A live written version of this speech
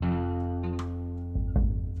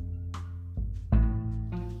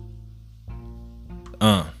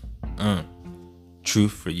Uh, uh.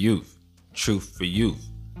 Truth for youth. Truth for youth.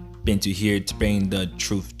 Been to here to bring the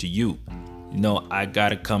truth to you. You know, I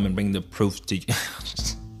gotta come and bring the proof to you.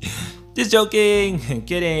 Just joking.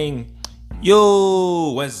 Kidding.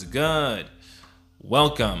 Yo, what's good?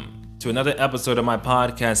 Welcome to another episode of my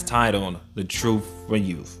podcast titled The Truth for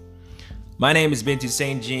Youth. My name is Bintu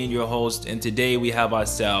St. Jean, your host, and today we have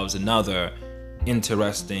ourselves another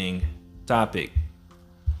interesting topic.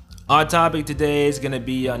 Our topic today is going to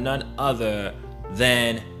be none other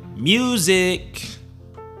than music.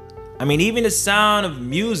 I mean, even the sound of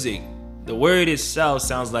music, the word itself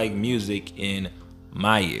sounds like music in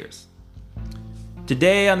my ears.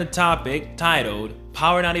 Today on the topic titled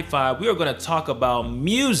Power 95, we are going to talk about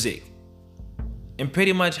music and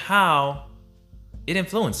pretty much how it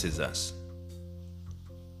influences us.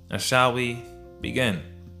 Now, shall we begin?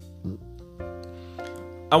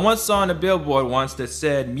 I once saw on a billboard that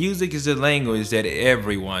said music is the language that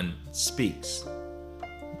everyone speaks.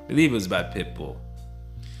 I believe it was by Pitbull.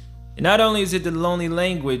 And not only is it the lonely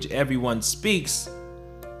language everyone speaks,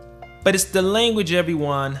 but it's the language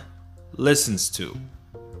everyone listens to.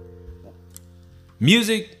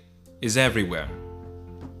 Music is everywhere.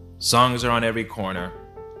 Songs are on every corner.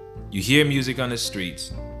 You hear music on the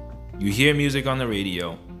streets. You hear music on the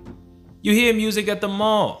radio. You hear music at the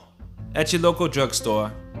mall, at your local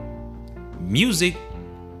drugstore. Music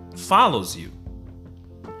follows you.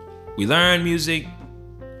 We learn music.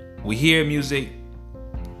 We hear music.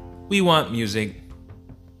 We want music.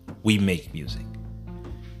 We make music.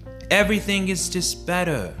 Everything is just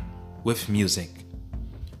better with music.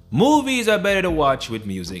 Movies are better to watch with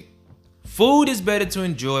music. Food is better to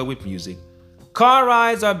enjoy with music. Car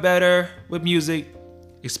rides are better with music,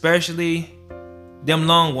 especially them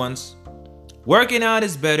long ones. Working out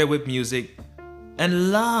is better with music.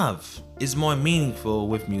 And love is more meaningful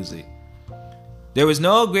with music. There is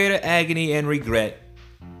no greater agony and regret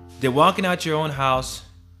than walking out your own house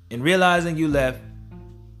and realizing you left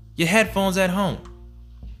your headphones at home.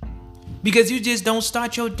 Because you just don't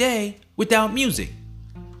start your day without music.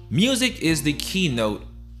 Music is the keynote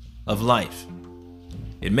of life.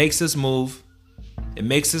 It makes us move. It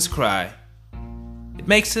makes us cry. It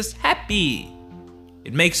makes us happy.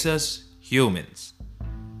 It makes us humans.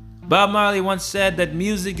 Bob Marley once said that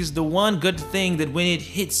music is the one good thing that when it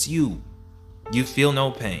hits you, you feel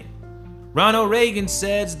no pain. Ronald Reagan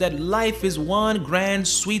says that life is one grand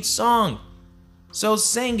sweet song, so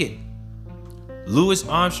sing it. Louis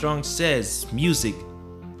Armstrong says music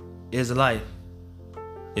is life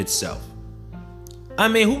itself. I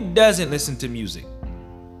mean, who doesn't listen to music?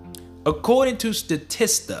 According to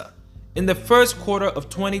Statista, in the first quarter of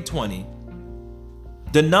 2020,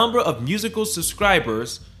 the number of musical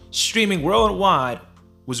subscribers streaming worldwide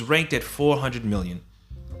was ranked at 400 million.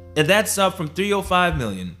 And that's up from 305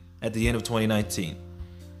 million at the end of 2019.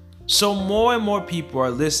 So more and more people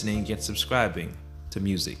are listening and subscribing to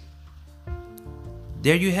music.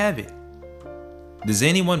 There you have it. Does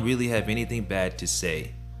anyone really have anything bad to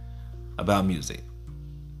say about music?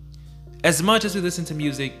 As much as we listen to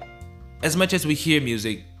music, as much as we hear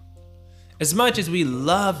music, as much as we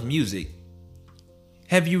love music,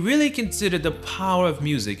 have you really considered the power of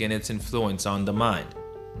music and its influence on the mind?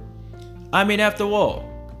 I mean, after all,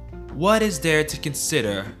 what is there to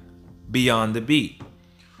consider beyond the beat?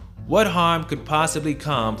 What harm could possibly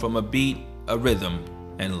come from a beat, a rhythm,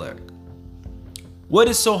 and lyric? What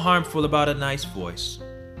is so harmful about a nice voice,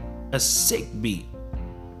 a sick beat,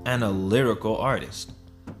 and a lyrical artist?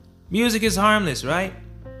 Music is harmless, right?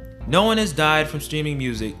 No one has died from streaming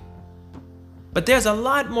music, but there's a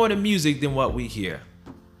lot more to music than what we hear.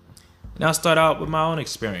 And I'll start out with my own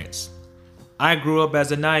experience. I grew up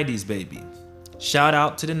as a 90s baby. Shout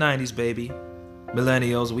out to the 90s baby.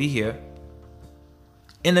 Millennials, we here.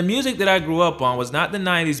 And the music that I grew up on was not the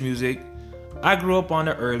 90s music. I grew up on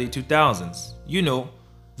the early 2000s. You know,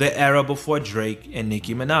 the era before Drake and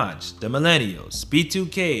Nicki Minaj. The Millennials,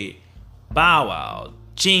 B2K, Bow Wow,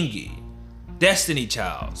 Chingy, Destiny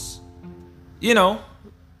Childs. You know,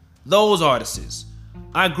 those artists.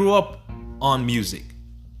 I grew up on music.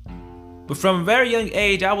 But from a very young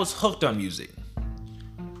age, I was hooked on music.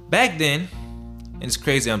 Back then, and it's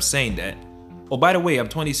crazy I'm saying that. Oh, by the way, I'm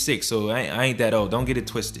 26, so I ain't that old. Don't get it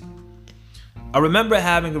twisted. I remember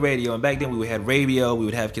having a radio, and back then we would have radio, we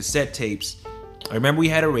would have cassette tapes. I remember we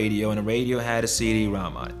had a radio, and the radio had a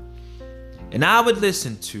CD-ROM on it. And I would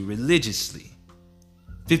listen to religiously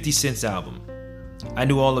 50 Cent's album. I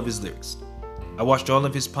knew all of his lyrics. I watched all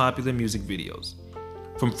of his popular music videos.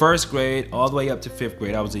 From first grade all the way up to fifth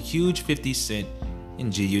grade, I was a huge 50 Cent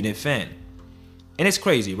and G-Unit fan. And it's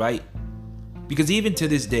crazy, right? because even to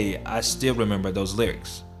this day, I still remember those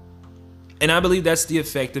lyrics. And I believe that's the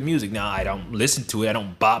effect of music. Now, I don't listen to it, I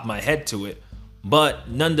don't bob my head to it, but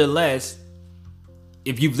nonetheless,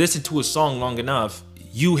 if you've listened to a song long enough,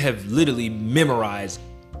 you have literally memorized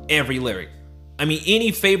every lyric. I mean,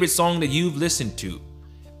 any favorite song that you've listened to,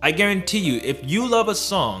 I guarantee you, if you love a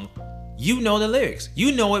song, you know the lyrics.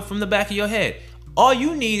 You know it from the back of your head. All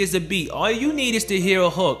you need is a beat. All you need is to hear a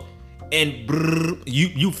hook, and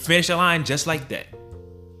you finish a line just like that.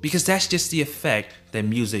 Because that's just the effect that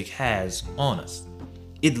music has on us.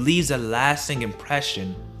 It leaves a lasting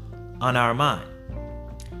impression on our mind.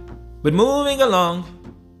 But moving along,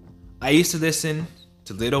 I used to listen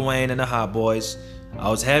to Lil Wayne and the Hot Boys. I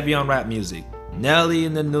was heavy on rap music. Nelly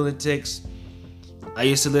and the Lunatics. I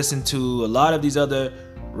used to listen to a lot of these other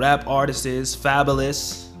rap artists,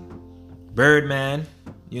 Fabulous, Birdman,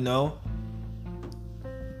 you know.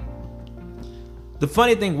 The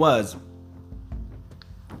funny thing was,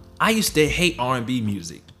 I used to hate R&B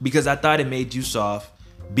music because I thought it made you soft.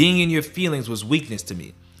 Being in your feelings was weakness to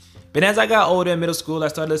me. But as I got older in middle school, I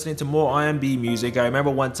started listening to more R&B music. I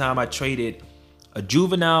remember one time I traded a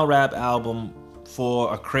Juvenile rap album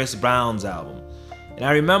for a Chris Brown's album. And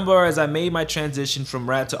I remember as I made my transition from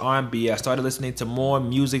rap to R&B, I started listening to more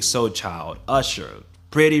Musiq Soulchild, Usher,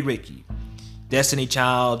 Pretty Ricky, Destiny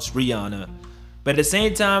Child, Rihanna. But at the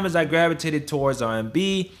same time as I gravitated towards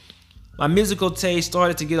R&B, my musical taste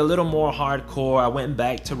started to get a little more hardcore. I went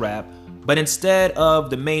back to rap, but instead of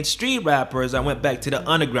the main street rappers, I went back to the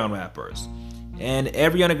underground rappers. And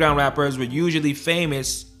every underground rappers were usually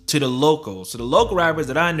famous to the locals. So the local rappers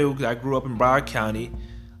that I knew, because I grew up in Broward County,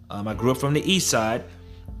 I grew up from the east side,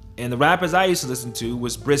 and the rappers I used to listen to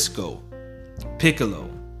was Briscoe, Piccolo,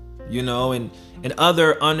 you know, and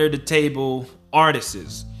other under the table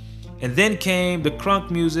artists. And then came the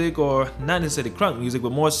crunk music, or not necessarily crunk music,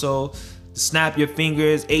 but more so the Snap Your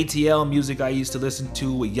Fingers, ATL music I used to listen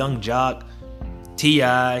to with Young Jock,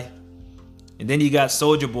 T.I., and then you got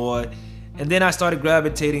Soulja Boy. And then I started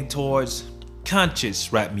gravitating towards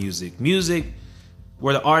conscious rap music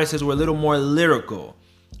where the artists were a little more lyrical,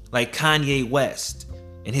 like Kanye West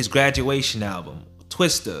and his Graduation album,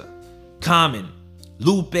 Twista, Common,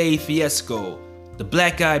 Lupe Fiasco, the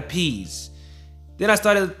Black Eyed Peas. Then I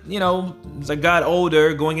started, you know, as I got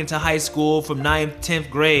older, going into high school from 9th,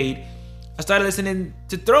 10th grade, I started listening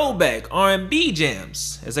to throwback R&B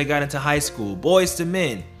jams as I got into high school, Boyz II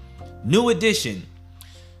Men, New Edition.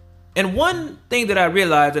 And one thing that I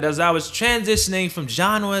realized that as I was transitioning from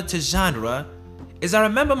genre to genre is I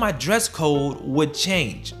remember my dress code would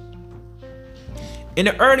change. In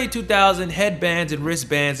the early 2000s, headbands and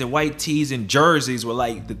wristbands and white tees and jerseys were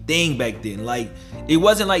like the thing back then. Like, it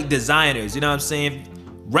wasn't like designers, you know what I'm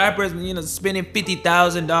saying? Rappers, you know, spending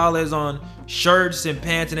 $50,000 on shirts and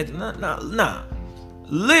pants and nah.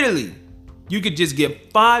 Literally, you could just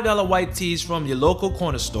get $5 white tees from your local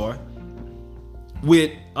corner store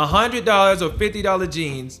with $100 or $50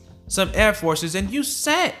 jeans, some Air Forces, and you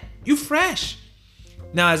set. You fresh.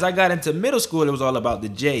 Now, as I got into middle school, it was all about the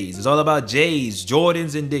J's. It's all about J's,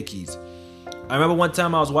 Jordans, and Dickies. I remember one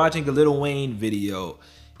time I was watching a Lil Wayne video,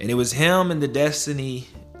 and it was him and the Destiny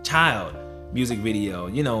Child music video.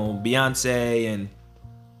 You know, Beyonce and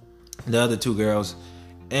the other two girls.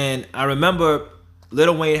 And I remember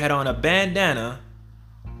Lil Wayne had on a bandana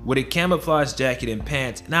with a camouflage jacket and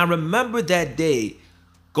pants. And I remember that day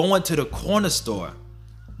going to the corner store,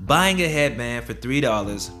 buying a headband for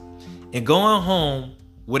 $3, and going home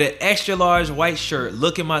with an extra large white shirt,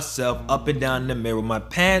 looking myself up and down in the mirror, my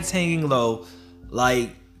pants hanging low,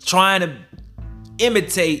 like trying to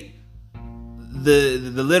imitate the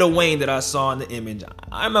Lil Wayne that I saw in the image.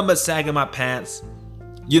 I remember sagging my pants,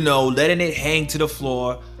 you know, letting it hang to the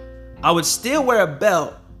floor. I would still wear a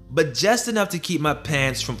belt, but just enough to keep my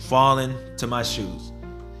pants from falling to my shoes.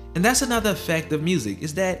 And that's another effect of music,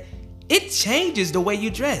 is that it changes the way you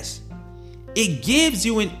dress. It gives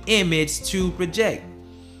you an image to project.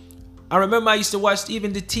 I remember I used to watch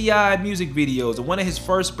even the T.I. music videos. One of his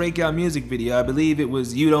first breakout music video, I believe it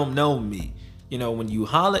was You Don't Know Me. You know, when you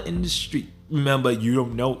holler in the street, remember you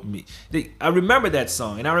don't know me. I remember that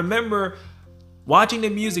song, and I remember watching the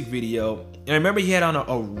music video, and I remember he had on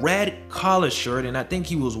a red collar shirt, and I think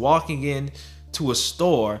he was walking in to a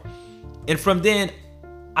store. And from then,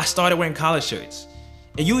 I started wearing collar shirts.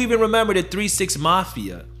 And you even remember the 3 6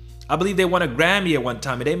 Mafia. I believe they won a Grammy at one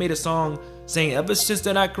time, and they made a song saying, ever since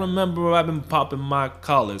that I can remember, I've been popping my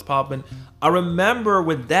collars, popping. I remember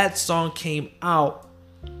when that song came out,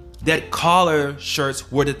 that collar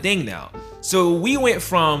shirts were the thing now. So we went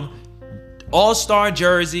from all-star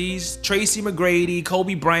jerseys, Tracy McGrady,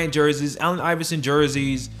 Kobe Bryant jerseys, Allen Iverson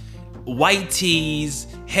jerseys, white tees,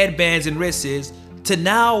 headbands, and wrists to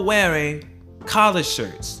now wearing collar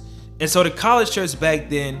shirts. And so the collar shirts back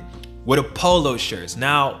then were the polo shirts.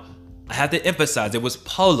 Now, I have to emphasize, it was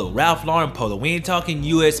polo, Ralph Lauren polo. We ain't talking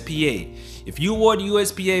USPA. If you wore the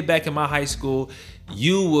USPA back in my high school,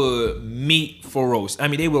 you were meat for roast. I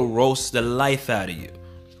mean, they would roast the life out of you.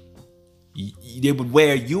 They would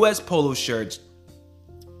wear US polo shirts,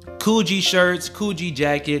 Coogee shirts, Coogee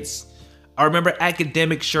jackets. I remember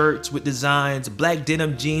academic shirts with designs, black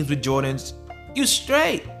denim jeans with Jordans. You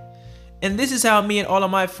straight. And this is how me and all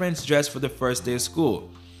of my friends dressed for the first day of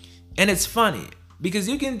school. And it's funny because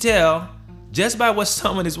you can tell just by what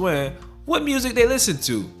someone is wearing what music they listen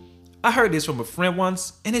to. I heard this from a friend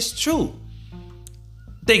once, and it's true.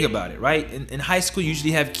 Think about it, right? In high school, you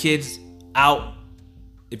usually have kids out.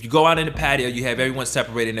 If you go out in the patio, you have everyone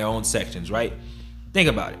separated in their own sections, right? Think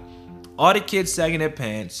about it. All the kids sagging their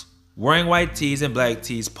pants, wearing white tees and black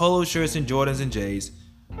tees, polo shirts and Jordans and J's.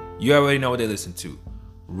 You already know what they listen to.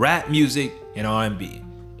 Rap music and R&B.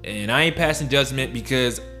 And I ain't passing judgment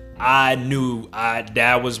because I knew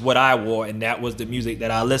that was what I wore and that was the music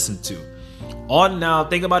that I listened to. On now,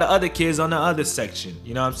 think about the other kids on the other section.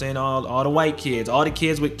 You know what I'm saying? All the white kids, all the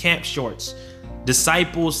kids with camp shorts,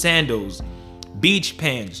 disciple sandals, beach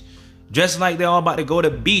pants, dressed like they're all about to go to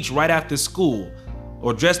the beach right after school,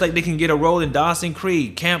 or dressed like they can get a role in Dawson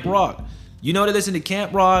Creek, Camp Rock. You know they listen to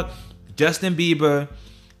Camp Rock, Justin Bieber,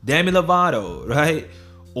 Demi Lovato, right?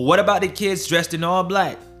 Or what about the kids dressed in all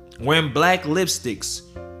black, wearing black lipsticks,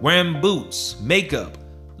 wearing boots, makeup,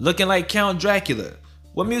 looking like Count Dracula?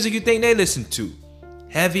 What music you think they listen to?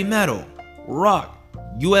 Heavy metal, rock,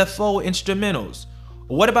 UFO instrumentals.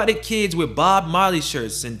 Or what about the kids with Bob Marley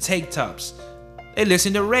shirts and tank tops? They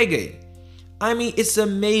listen to reggae. I mean, it's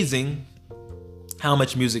amazing how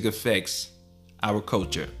much music affects our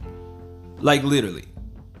culture. Like literally,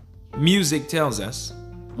 music tells us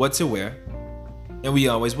what to wear, and we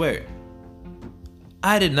always wear it.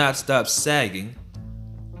 I did not stop sagging.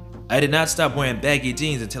 I did not stop wearing baggy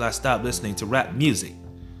jeans until I stopped listening to rap music.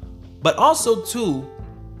 But also too,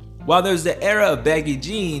 while there's the era of baggy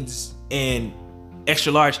jeans and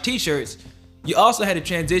extra large t-shirts, you also had a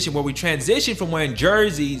transition where we transitioned from wearing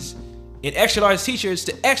jerseys and extra large t-shirts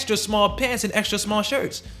to extra small pants and extra small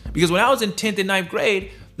shirts. Because when I was in 10th and 9th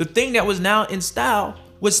grade, the thing that was now in style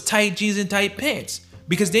was tight jeans and tight pants.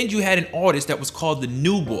 Because then you had an artist that was called the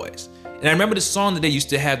New Boys. And I remember the song that they used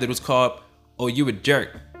to have that was called, "Oh, You a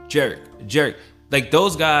Jerk, Jerk, Jerk." Like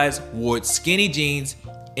those guys wore skinny jeans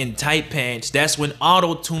and tight pants. That's when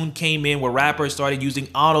auto-tune came in, where rappers started using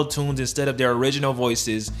auto-tunes instead of their original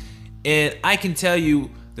voices. And I can tell you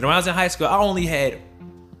that when I was in high school, I only had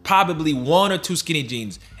probably 1 or 2 skinny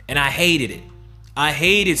jeans, and I hated it. I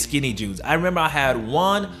hated skinny jeans. I remember I had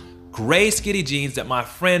one gray skinny jeans that my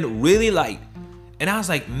friend really liked. And I was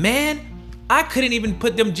like, man, I couldn't even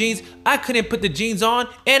put them jeans. I couldn't put the jeans on,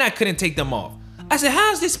 and I couldn't take them off. I said,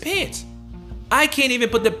 how's this pants? I can't even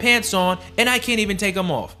put the pants on, and I can't even take them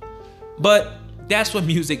off. But that's what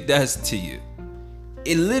music does to you.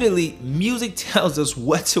 It literally, music tells us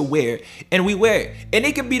what to wear, and we wear it. And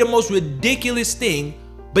it can be the most ridiculous thing,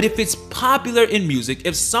 but if it's popular in music,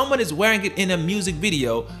 if someone is wearing it in a music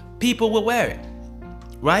video, people will wear it,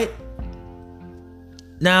 right?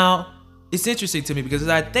 Now, it's interesting to me because as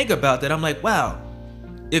I think about that, I'm like, wow,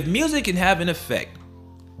 if music can have an effect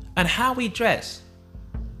on how we dress,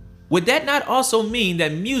 would that not also mean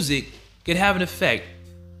that music can have an effect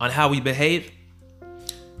on how we behave?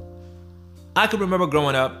 I can remember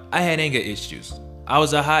growing up, I had anger issues. I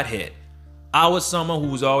was a hothead. I was someone who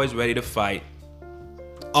was always ready to fight,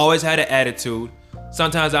 always had an attitude.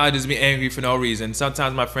 Sometimes I would just be angry for no reason.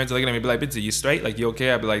 Sometimes my friends are looking at me and be like, "Binti, you straight? Like, you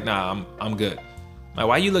okay?" I'd be like, "Nah, I'm good." Like,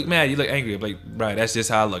 "Why you look mad? You look angry." I'm like, "Right, that's just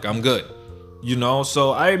how I look. I'm good." You know?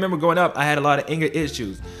 So I remember growing up, I had a lot of anger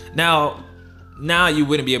issues. Now you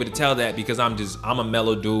wouldn't be able to tell that because I'm a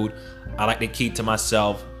mellow dude. I like to keep to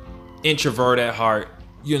myself, introvert at heart,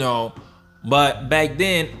 you know. But back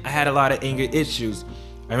then, I had a lot of anger issues.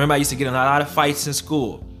 I remember I used to get in a lot of fights in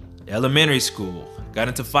school, elementary school, got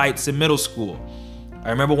into fights in middle school. I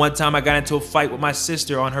remember one time I got into a fight with my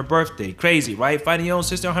sister on her birthday. Crazy, right? Fighting your own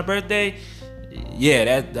sister on her birthday?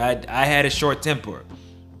 Yeah, I had a short temper.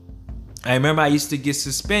 I remember I used to get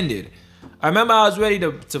suspended. I remember I was ready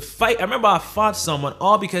to fight. I remember I fought someone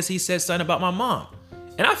all because he said something about my mom.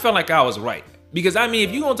 And I felt like I was right. Because I mean,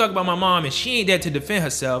 if you're gonna talk about my mom and she ain't there to defend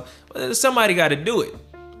herself, well, somebody gotta do it.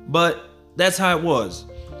 But that's how it was.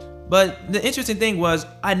 But the interesting thing was,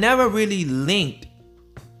 I never really linked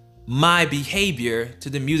my behavior to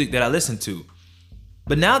the music that I listened to.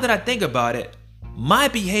 But now that I think about it, my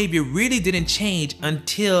behavior really didn't change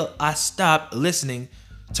until I stopped listening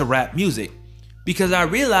to rap music, because I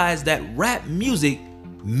realized that rap music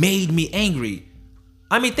made me angry.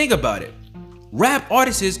 I mean, think about it. Rap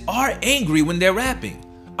artists are angry when they're rapping.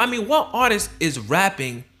 I mean, what artist is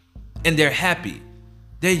rapping and they're happy?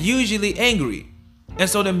 They're usually angry. And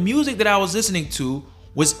so the music that I was listening to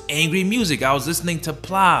was angry music. I was listening to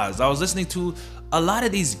Plies. I was listening to a lot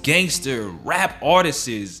of these gangster rap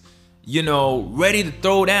artists, you know, ready to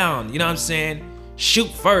throw down, you know what I'm saying? Shoot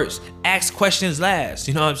first, ask questions last,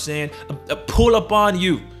 you know what I'm saying? Pull up on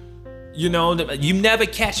you, you know, you never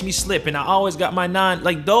catch me slipping. I always got my nine.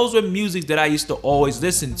 Like, those were music that I used to always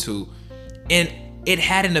listen to, and it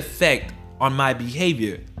had an effect on my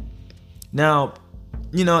behavior. Now,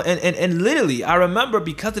 you know, and literally, I remember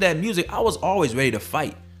because of that music, I was always ready to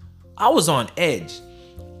fight. I was on edge.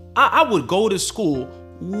 I would go to school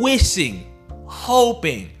wishing,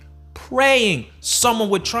 hoping, praying someone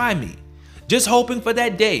would try me. Just hoping for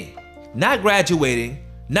that day. Not graduating,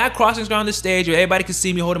 not crossing around the stage where everybody could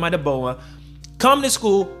see me holding my diploma. Come to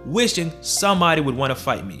school wishing somebody would want to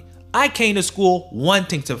fight me. I came to school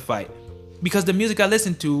wanting to fight because the music I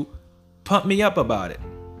listened to pumped me up about it.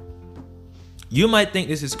 You might think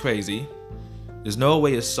this is crazy. There's no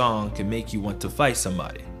way a song can make you want to fight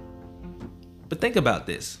somebody. But think about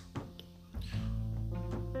this.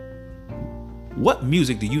 What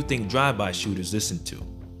music do you think drive-by shooters listen to?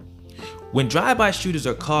 When drive-by shooters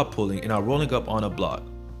are carpooling and are rolling up on a block,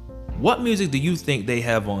 what music do you think they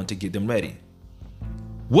have on to get them ready?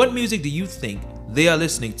 What music do you think they are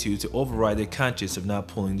listening to override their conscience of not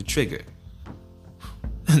pulling the trigger?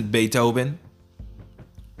 Beethoven?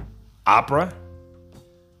 Opera?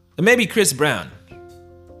 Or maybe Chris Brown?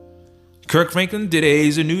 Kirk Franklin,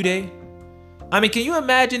 Today's a New Day? I mean, can you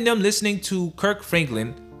imagine them listening to Kirk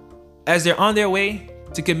Franklin as they're on their way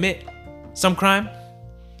to commit some crime?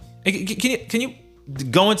 Can you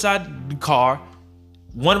go inside the car,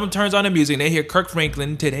 one of them turns on the music and they hear Kirk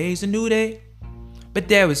Franklin, Today's a New Day, but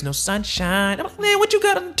there is no sunshine. I'm like, man, what you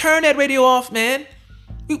gotta turn that radio off, man?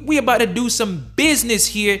 We about to do some business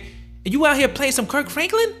here, and you out here playing some Kirk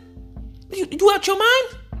Franklin? You out your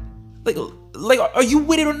mind? Like, are you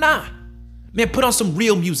with it or not? Man, put on some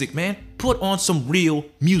real music, man. Put on some real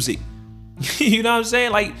music. You know what I'm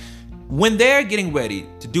saying? Like, when they're getting ready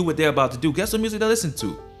to do what they're about to do, guess what music they listen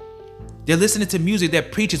to? They're listening to music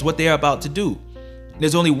that preaches what they're about to do.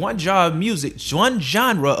 There's only one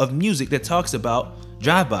genre of music that talks about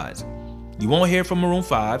drive-bys. You won't hear from Maroon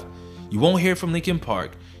 5. You won't hear from Linkin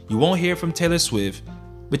Park. You won't hear from Taylor Swift.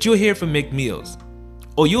 But you'll hear from Meek Mills.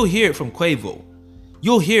 Or you'll hear it from Quavo.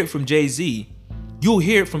 You'll hear it from Jay-Z. You'll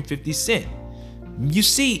hear it from 50 Cent. You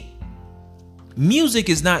see, music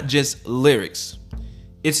is not just lyrics.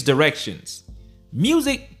 It's directions.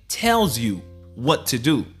 Music tells you what to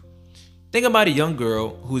do. Think about a young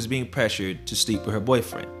girl who is being pressured to sleep with her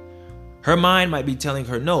boyfriend. Her mind might be telling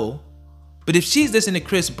her no, but if she's listening to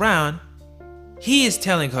Chris Brown, he is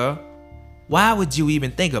telling her, why would you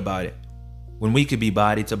even think about it when we could be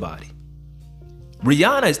body to body?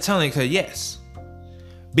 Rihanna is telling her yes.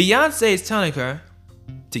 Beyonce is telling her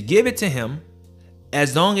to give it to him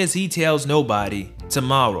as long as he tells nobody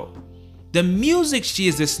tomorrow. The music she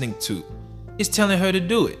is listening to is telling her to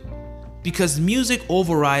do it, because music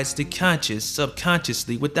overrides the conscious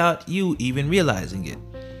subconsciously without you even realizing it.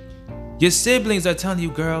 Your siblings are telling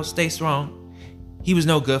you, girl, stay strong. He was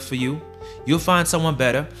no good for you. You'll find someone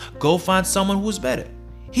better. Go find someone who's better.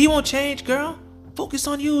 He won't change, girl. Focus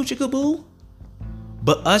on you, jigaboo.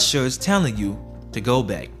 But Usher is telling you to go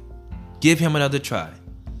back. Give him another try.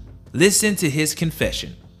 Listen to his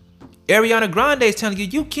confession. Ariana Grande is telling you,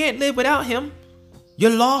 you can't live without him.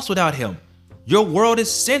 You're lost without him. Your world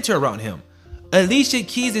is centered around him. Alicia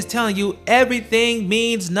Keys is telling you, everything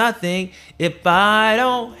means nothing if I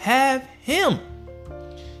don't have him.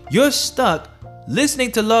 You're stuck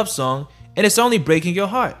listening to love song, and it's only breaking your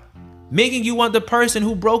heart, making you want the person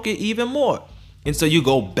who broke it even more. And so you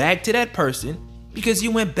go back to that person because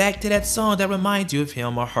you went back to that song that reminds you of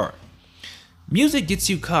him or her. Music gets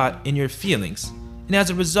you caught in your feelings, and as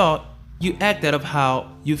a result, you act out of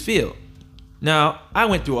how you feel. Now, I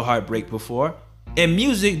went through a heartbreak before, and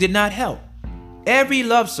music did not help. Every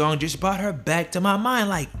love song just brought her back to my mind.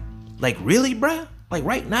 Like really, bruh? Like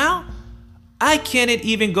right now? I can't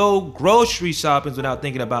even go grocery shopping without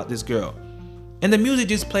thinking about this girl. And the music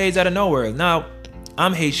just plays out of nowhere. Now,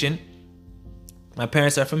 I'm Haitian. My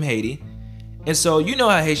parents are from Haiti. And so you know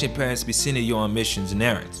how Haitian parents be sending you on missions and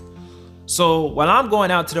errands. So while I'm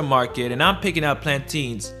going out to the market and I'm picking out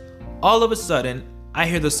plantains, all of a sudden, I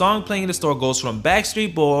hear the song playing in the store goes from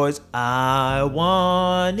Backstreet Boys, I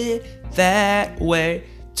Want It That Way,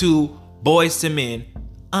 to Boyz II Men,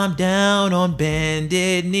 I'm down on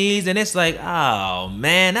bended knees. And it's like, oh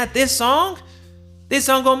man, not this song. This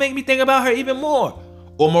song gonna make me think about her even more.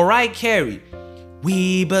 Or Mariah Carey,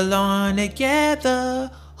 we belong together.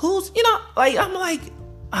 Who's, I'm like,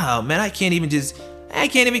 oh man, I can't even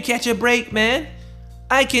catch a break, man.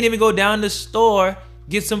 I can't even go down the store,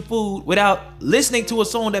 get some food without listening to a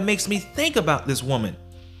song that makes me think about this woman.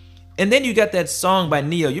 And then you got that song by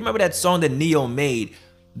Ne-Yo. You remember that song that Ne-Yo made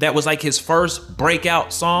that was like his first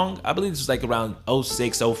breakout song? I believe this was like around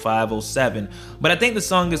 06, 05, 07. But I think the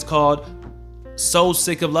song is called So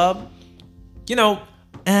Sick of Love.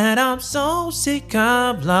 And I'm so sick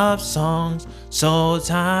of love songs, so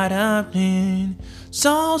tired of being,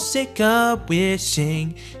 so sick of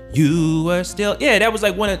wishing you were still. Yeah, that was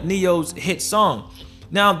like one of Ne-Yo's hit songs.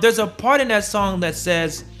 Now, there's a part in that song that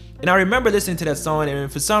says, and I remember listening to that song,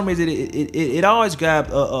 and for some reason, it always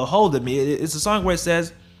grabbed a hold of me. It's a song where it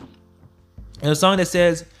says, and a song that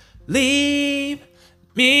says, leave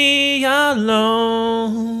me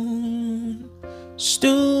alone,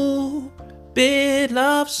 stupid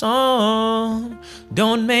love song.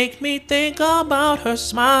 Don't make me think about her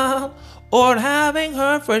smile or having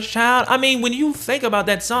her first child. I mean, when you think about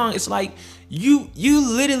that song, it's like you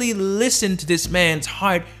literally listen to this man's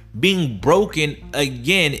heart being broken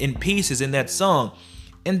again in pieces in that song.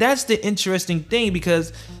 And that's the interesting thing,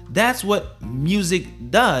 because that's what music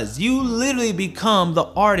does. You literally become the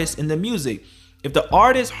artist in the music. If the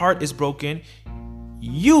artist's heart is broken,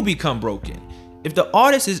 you become broken. If the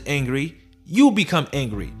artist is angry, you become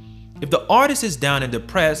angry. If the artist is down and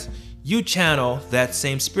depressed, you channel that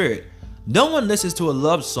same spirit. No one listens to a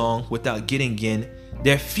love song without getting in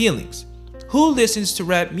their feelings. Who listens to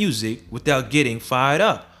rap music without getting fired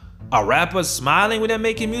up? Are rappers smiling when they're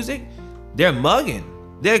making music? They're mugging.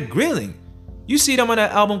 They're grilling. You see them on their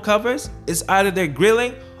album covers, it's either they're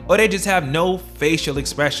grilling or they just have no facial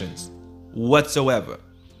expressions whatsoever.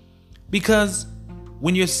 Because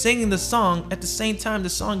when you're singing the song, at the same time the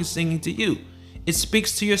song is singing to you. It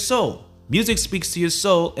speaks to your soul. Music speaks to your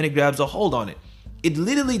soul and it grabs a hold on it. It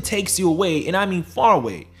literally takes you away, and I mean far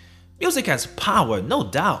away. Music has power, no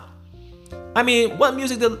doubt. I mean, what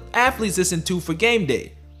music do athletes listen to for game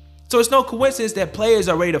day? So it's no coincidence that players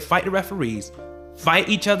are ready to fight the referees, fight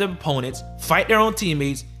each other's opponents, fight their own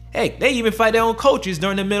teammates. Heck, they even fight their own coaches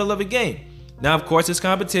during the middle of a game. Now, of course, it's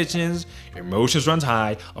competitions, emotions runs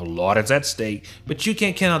high, a lot is at stake, but you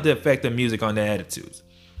can't count the effect of music on their attitudes.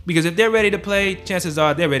 Because if they're ready to play, chances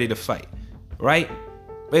are they're ready to fight, right?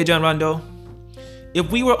 Ray John Rondo, if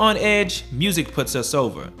we were on edge, music puts us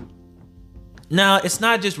over. Now, it's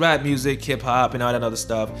not just rap music, hip hop, and all that other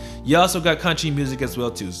stuff. You also got country music as well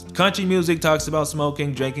too. Country music talks about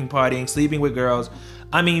smoking, drinking, partying, sleeping with girls.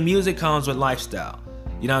 I mean, music comes with lifestyle.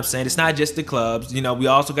 You know what I'm saying? It's not just the clubs. We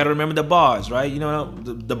also got to remember the bars, right?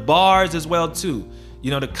 The bars as well too.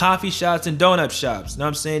 The coffee shops and donut shops. You know what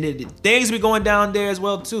I'm saying? Things be going down there as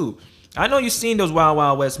well too. I know you've seen those Wild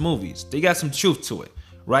Wild West movies. They got some truth to it,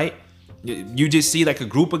 right? You just see like a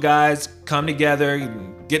group of guys come together,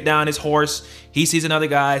 get down his horse. He sees another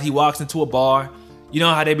guy. He walks into a bar. You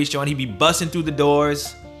know how they be showing. He be busting through the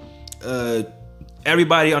doors.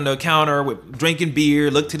 Everybody on the counter with drinking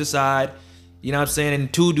beer, look to the side. You know what I'm saying?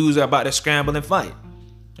 And two dudes are about to scramble and fight.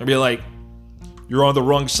 And be like, you're on the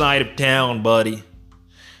wrong side of town, buddy.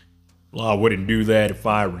 Well, I wouldn't do that if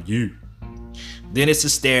I were you. Then it's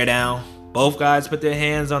a stare down. Both guys put their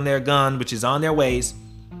hands on their gun, which is on their waist.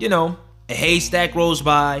 A haystack rolls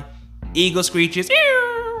by. Eagle screeches.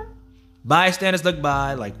 Bystanders look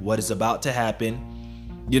by like what is about to happen.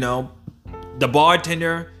 The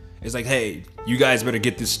bartender is like, hey, you guys better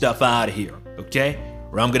get this stuff out of here, okay?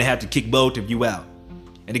 Or I'm gonna have to kick both of you out.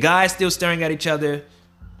 And the guys still staring at each other.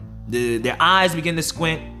 Their eyes begin to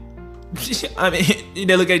squint. I mean,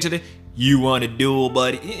 they look at each other. You want a duel,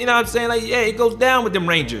 buddy? You know what I'm saying? Like, yeah, it goes down with them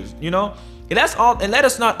Rangers, And that's all. And let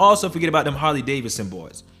us not also forget about them Harley Davidson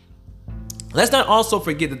boys. Let's not also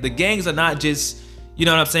forget that the gangs are not just,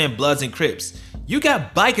 Bloods and Crips. You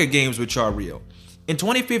got biker gangs which are real. In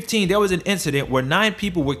 2015, there was an incident where 9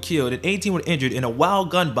 people were killed and 18 were injured in a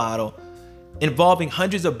wild gun battle involving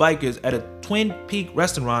hundreds of bikers at a Twin Peak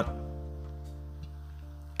restaurant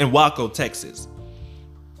in Waco, Texas.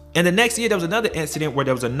 And the next year, there was another incident where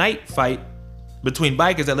there was a night fight between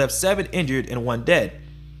bikers that left 7 injured and 1 dead.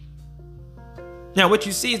 Now, what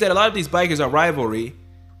you see is that a lot of these bikers are rivalry,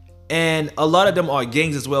 and a lot of them are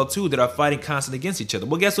gangs as well too that are fighting constantly against each other.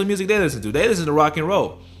 Well, guess what music they listen to? They listen to rock and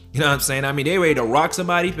roll. You know what I'm saying? I mean, they ready to rock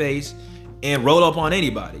somebody's face, and roll up on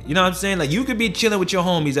anybody. You know what I'm saying? Like, you could be chilling with your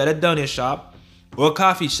homies at a donut shop or a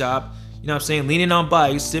coffee shop, you know what I'm saying, leaning on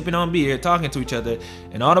bikes, sipping on beer, talking to each other,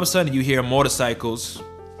 and all of a sudden you hear motorcycles.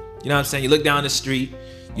 You know what I'm saying? You look down the street,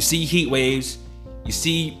 you see heat waves, you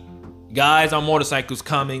see guys on motorcycles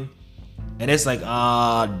coming, and it's like,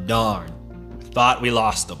 ah, darn, thought we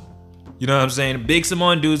lost them. You know what I'm saying? Big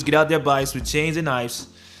Samoan dudes get out their bikes with chains and knives.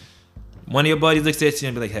 One of your buddies looks at you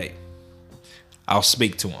and be like, hey, I'll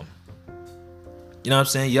speak to him. You know what I'm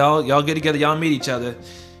saying? Y'all get together, y'all meet each other.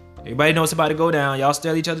 Everybody knows it's about to go down. Y'all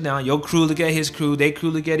stare each other down. Your crew look at his crew. They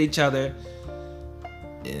crew look at each other.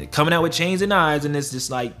 Coming out with chains and knives, and it's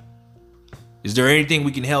just like, is there anything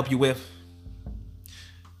we can help you with?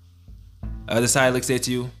 Other side looks at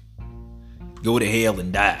you. Go to hell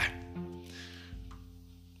and die.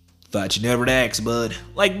 Thought you never asked, bud.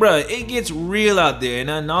 Like, bruh, it gets real out there,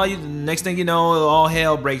 and all you, next thing you know, all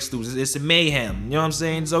hell breaks loose. It's a mayhem. You know what I'm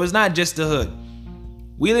saying? So it's not just the hood.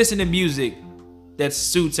 We listen to music that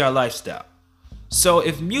suits our lifestyle. So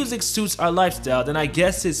if music suits our lifestyle, then I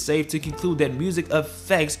guess it's safe to conclude that music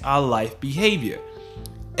affects our life behavior.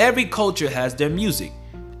 Every culture has their music.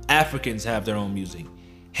 Africans have their own music.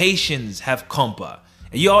 Haitians have compa.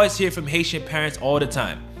 And you always hear from Haitian parents all the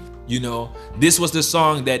time. You know, this was the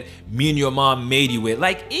song that me and your mom made you with.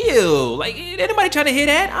 Like, ew. Like, anybody trying to hear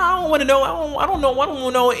that? I don't want to know. I don't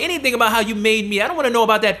know anything about how you made me. I don't want to know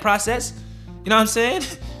about that process. You know what I'm saying?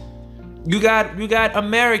 You got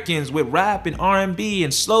Americans with rap and R&B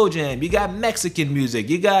and slow jam. You got Mexican music.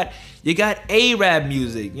 You got Arab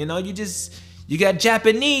music. You know, you got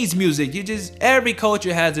Japanese music. Every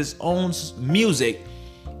culture has its own music,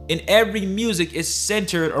 and every music is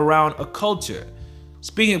centered around a culture.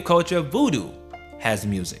 Speaking of culture, voodoo has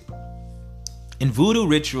music. In voodoo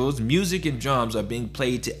rituals, music and drums are being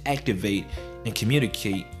played to activate and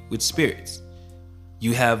communicate with spirits.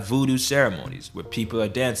 You have voodoo ceremonies where people are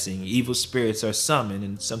dancing, evil spirits are summoned,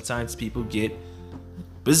 and sometimes people get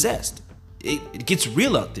possessed. It gets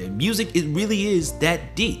real out there. Music, it really is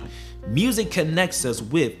that deep. Music connects us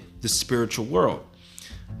with the spiritual world.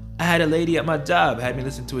 I had a lady at my job had me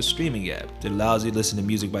listen to a streaming app that allows you to listen to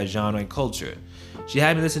music by genre and culture. She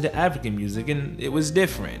had me listen to African music, and it was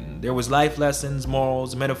different. There was life lessons,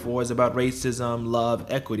 morals, metaphors about racism, love,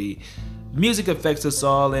 equity. Music affects us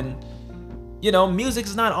all, and you know, music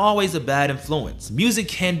is not always a bad influence. Music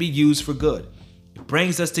can be used for good. It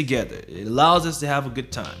brings us together. It allows us to have a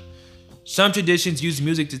good time. Some traditions use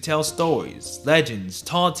music to tell stories, legends,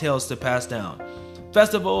 tall tales to pass down.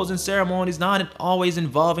 Festivals and ceremonies not always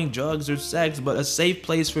involving drugs or sex, but a safe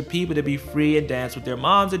place for people to be free and dance with their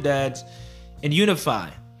moms or dads and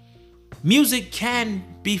unify. Music can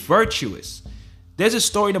be virtuous. There's a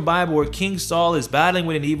story in the Bible where King Saul is battling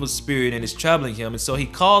with an evil spirit and is troubling him, and so he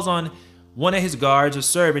calls on one of his guards or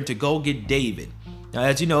servant to go get David. Now,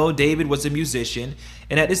 as you know, David was a musician,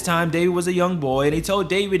 and at this time David was a young boy, and he told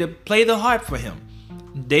David to play the harp for him.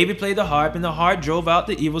 David played the harp, and the harp drove out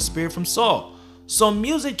the evil spirit from Saul. So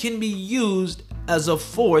music can be used as a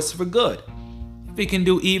force for good. If it can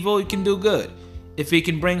do evil, it can do good. If it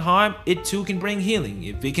can bring harm, it too can bring healing.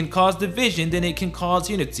 If it can cause division, then it can cause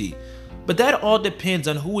unity. But that all depends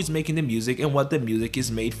on who is making the music and what the music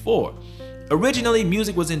is made for. Originally,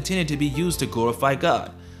 music was intended to be used to glorify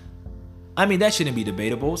God. I mean, that shouldn't be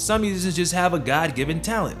debatable. Some musicians just have a God-given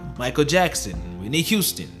talent. Michael Jackson, Whitney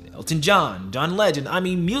Houston, Elton John, John Legend. I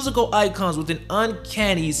mean, musical icons with an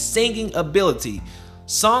uncanny singing ability.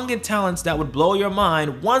 Song and talents that would blow your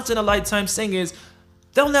mind. Once-in-a-lifetime singers,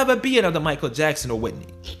 there'll never be another Michael Jackson or Whitney.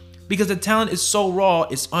 Because the talent is so raw,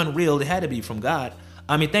 it's unreal. It had to be from God.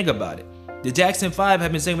 I mean, think about it. The Jackson 5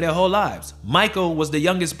 have been singing their whole lives. Michael was the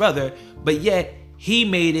youngest brother, but yet he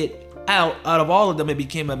made it out of all of them and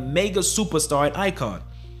became a mega superstar and icon.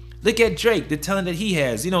 Look at Drake, the talent that he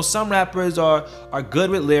has. You know, some rappers are good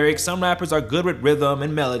with lyrics, some rappers are good with rhythm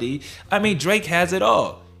and melody. I mean, Drake has it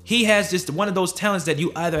all. He has just one of those talents that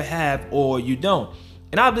you either have or you don't.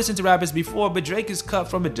 And I've listened to rappers before, but Drake is cut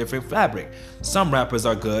from a different fabric. Some rappers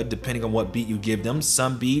are good depending on what beat you give them.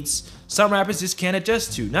 Some beats, some rappers just can't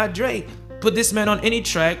adjust to. Not Drake. Put this man on any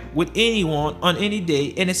track with anyone on any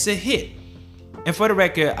day and it's a hit. And for the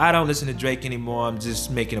record, I don't listen to Drake anymore, I'm just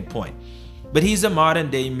making a point. But he's a modern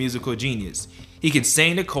day musical genius. He can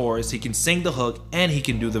sing the chorus, he can sing the hook, and he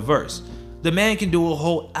can do the verse. The man can do a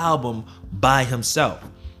whole album by himself.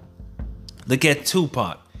 Look at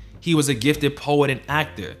Tupac. He was a gifted poet and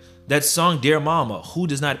actor. That song, Dear Mama, who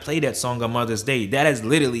does not play that song on Mother's Day? That is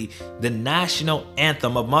literally the national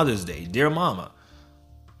anthem of Mother's Day, Dear Mama.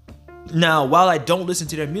 Now, while I don't listen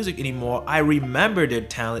to their music anymore, I remember their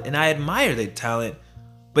talent and I admire their talent,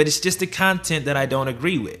 but it's just the content that I don't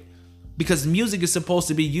agree with. because music is supposed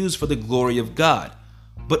to be used for the glory of God.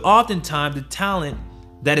 But oftentimes the talent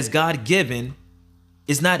that is God-given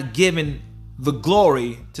is not given the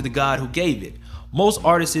glory to the God who gave it. Most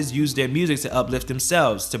artists use their music to uplift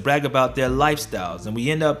themselves, to brag about their lifestyles, and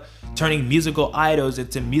we end up turning musical idols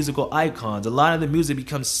into musical icons. A lot of the music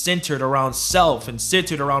becomes centered around self and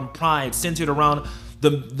centered around pride, centered around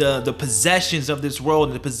the possessions of this world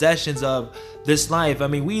and the possessions of this life. I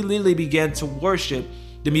mean, we literally began to worship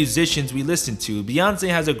the musicians we listen to. Beyonce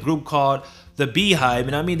has a group called The Beehive,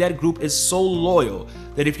 and I mean, that group is so loyal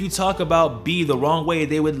that if you talk about B the wrong way,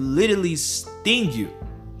 they would literally sting you.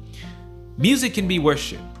 Music can be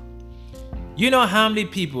worship. You know how many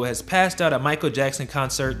people has passed out at Michael Jackson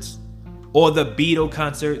concerts or the Beatles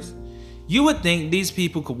concerts? You would think these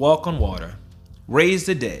people could walk on water, raise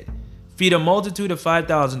the dead, feed a multitude of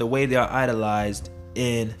 5,000 the way they are idolized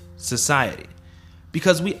in society.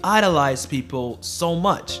 Because we idolize people so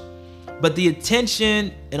much. But the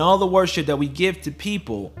attention and all the worship that we give to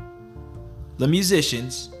people, the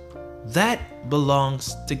musicians, that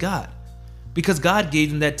belongs to God. Because God gave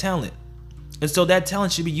them that talent. And so that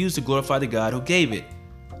talent should be used to glorify the God who gave it.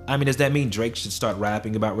 I mean, does that mean Drake should start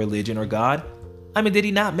rapping about religion or God? I mean, did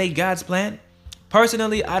he not make God's plan?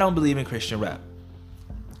 Personally, I don't believe in Christian rap.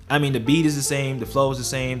 I mean, the beat is the same, the flow is the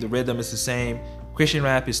same, the rhythm is the same. Christian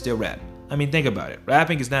rap is still rap. I mean, think about it.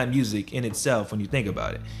 Rapping is not music in itself when you think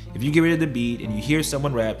about it. If you get rid of the beat and you hear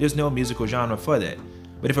someone rap, there's no musical genre for that.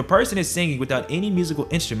 But if a person is singing without any musical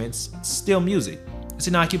instruments, it's still music. It's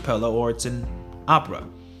an a cappella or it's an opera.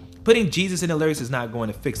 Putting Jesus in the lyrics is not going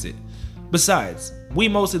to fix it. Besides, we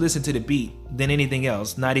mostly listen to the beat than anything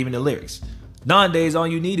else, not even the lyrics. Nowadays, all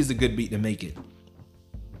you need is a good beat to make it.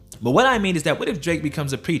 But what I mean is that what if Drake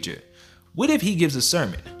becomes a preacher? What if he gives a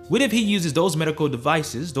sermon? What if he uses those medical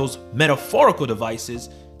devices, those metaphorical devices,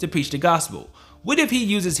 to preach the gospel? What if he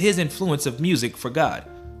uses his influence of music for God?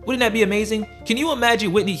 Wouldn't that be amazing? Can you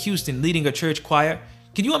imagine Whitney Houston leading a church choir?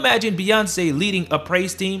 Can you imagine Beyonce leading a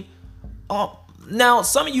praise team? Now,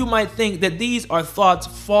 some of you might think that these are thoughts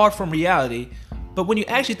far from reality, but when you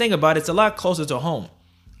actually think about it, it's a lot closer to home.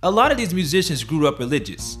 A lot of these musicians grew up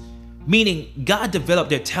religious, meaning God developed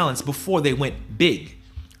their talents before they went big.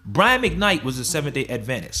 Brian McKnight was a Seventh-day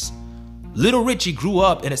Adventist. Little Richie grew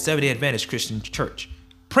up in a Seventh-day Adventist Christian church.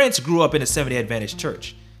 Prince grew up in a Seventh-day Adventist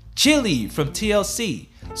church. Chili from TLC.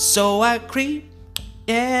 So I creep,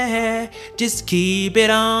 yeah, just keep it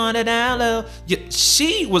on the down low. Yeah,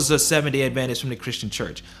 she was a Seventh-day Adventist from the Christian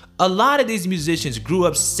church. A lot of these musicians grew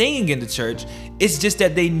up singing in the church. It's just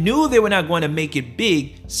that they knew they were not going to make it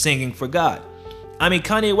big singing for God. I mean,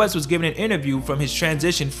 Kanye West was given an interview from his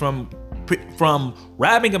transition from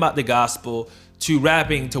rapping about the gospel to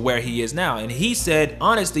rapping to where he is now. And he said,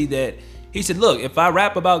 honestly, that he said, look, if I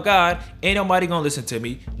rap about God, ain't nobody gonna listen to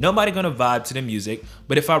me. Nobody gonna vibe to the music.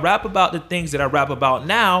 But if I rap about the things that I rap about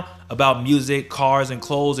now, about music, cars and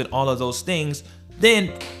clothes and all of those things,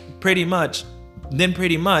 then pretty much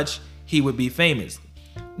he would be famous.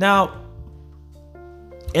 Now,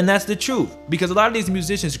 and that's the truth, because a lot of these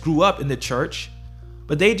musicians grew up in the church,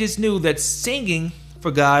 but they just knew that singing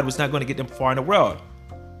for God was not going to get them far in the world.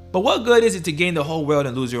 But what good is it to gain the whole world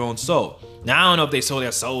and lose your own soul? Now, I don't know if they sold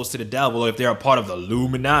their souls to the devil or if they're a part of the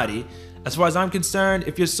Illuminati. As far as I'm concerned,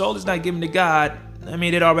 if your soul is not given to God, I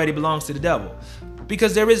mean, it already belongs to the devil.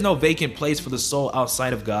 Because there is no vacant place for the soul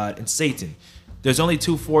outside of God and Satan. There's only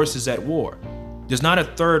two forces at war. There's not a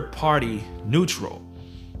third party neutral.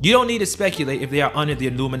 You don't need to speculate if they are under the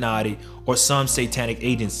Illuminati or some satanic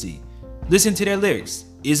agency. Listen to their lyrics.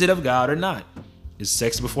 Is it of God or not? Is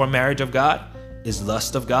sex before marriage of God? Is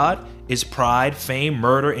lust of God? Is pride, fame,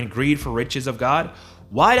 murder, and greed for riches of God?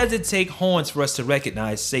 Why does it take horns for us to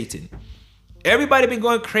recognize Satan? Everybody been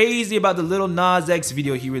going crazy about the Lil Nas X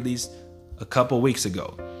video he released a couple weeks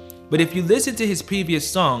ago. But if you listen to his previous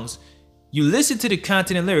songs, you listen to the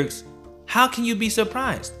content and lyrics, how can you be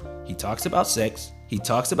surprised? He talks about sex, he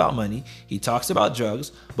talks about money, he talks about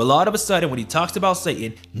drugs, but all of a sudden when he talks about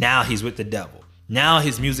Satan, now he's with the devil. Now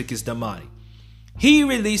his music is demonic. He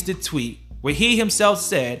released a tweet where he himself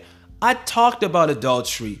said, I talked about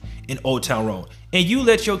adultery in Old Town Road and you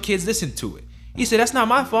let your kids listen to it. He said, that's not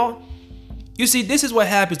my fault. You see, this is what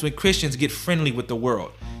happens when Christians get friendly with the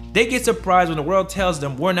world. They get surprised when the world tells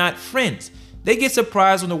them we're not friends. They get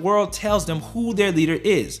surprised when the world tells them who their leader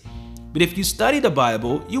is. But if you study the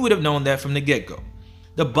Bible, you would have known that from the get-go.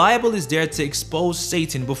 The Bible is there to expose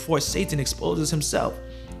Satan before Satan exposes himself.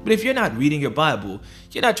 But if you're not reading your Bible,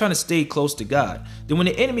 you're not trying to stay close to God, then when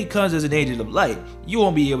the enemy comes as an angel of light, you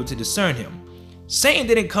won't be able to discern him. Satan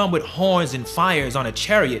didn't come with horns and fires on a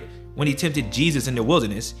chariot when he tempted Jesus in the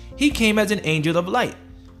wilderness. He came as an angel of light.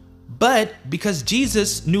 But because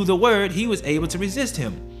Jesus knew the word, he was able to resist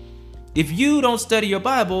him. If you don't study your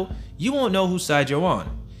Bible, you won't know whose side you're on.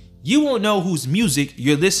 You won't know whose music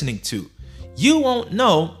you're listening to. You won't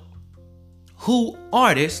know who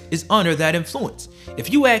artist is under that influence.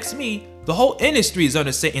 If you ask me, the whole industry is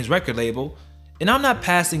under Satan's record label, and I'm not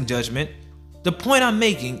passing judgment. The point I'm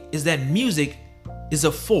making is that music is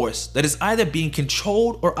a force that is either being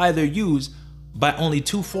controlled or either used by only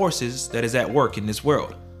two forces that is at work in this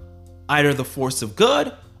world. Either the force of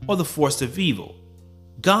good or the force of evil.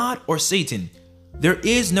 God or Satan. There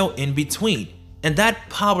is no in between. And that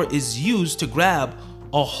power is used to grab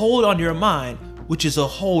a hold on your mind, which is a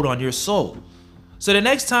hold on your soul. So the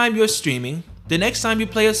next time you're streaming, the next time you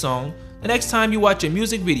play a song, the next time you watch a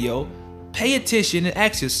music video, pay attention and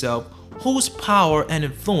ask yourself whose power and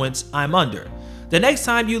influence I'm under. The next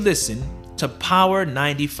time you listen to Power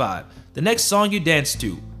 95, the next song you dance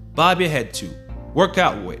to, bob your head to, work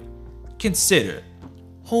out with, consider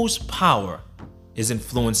whose power is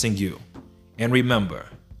influencing you. And remember,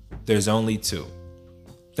 there's only two.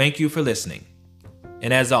 Thank you for listening.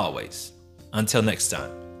 And as always, until next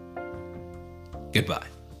time, goodbye.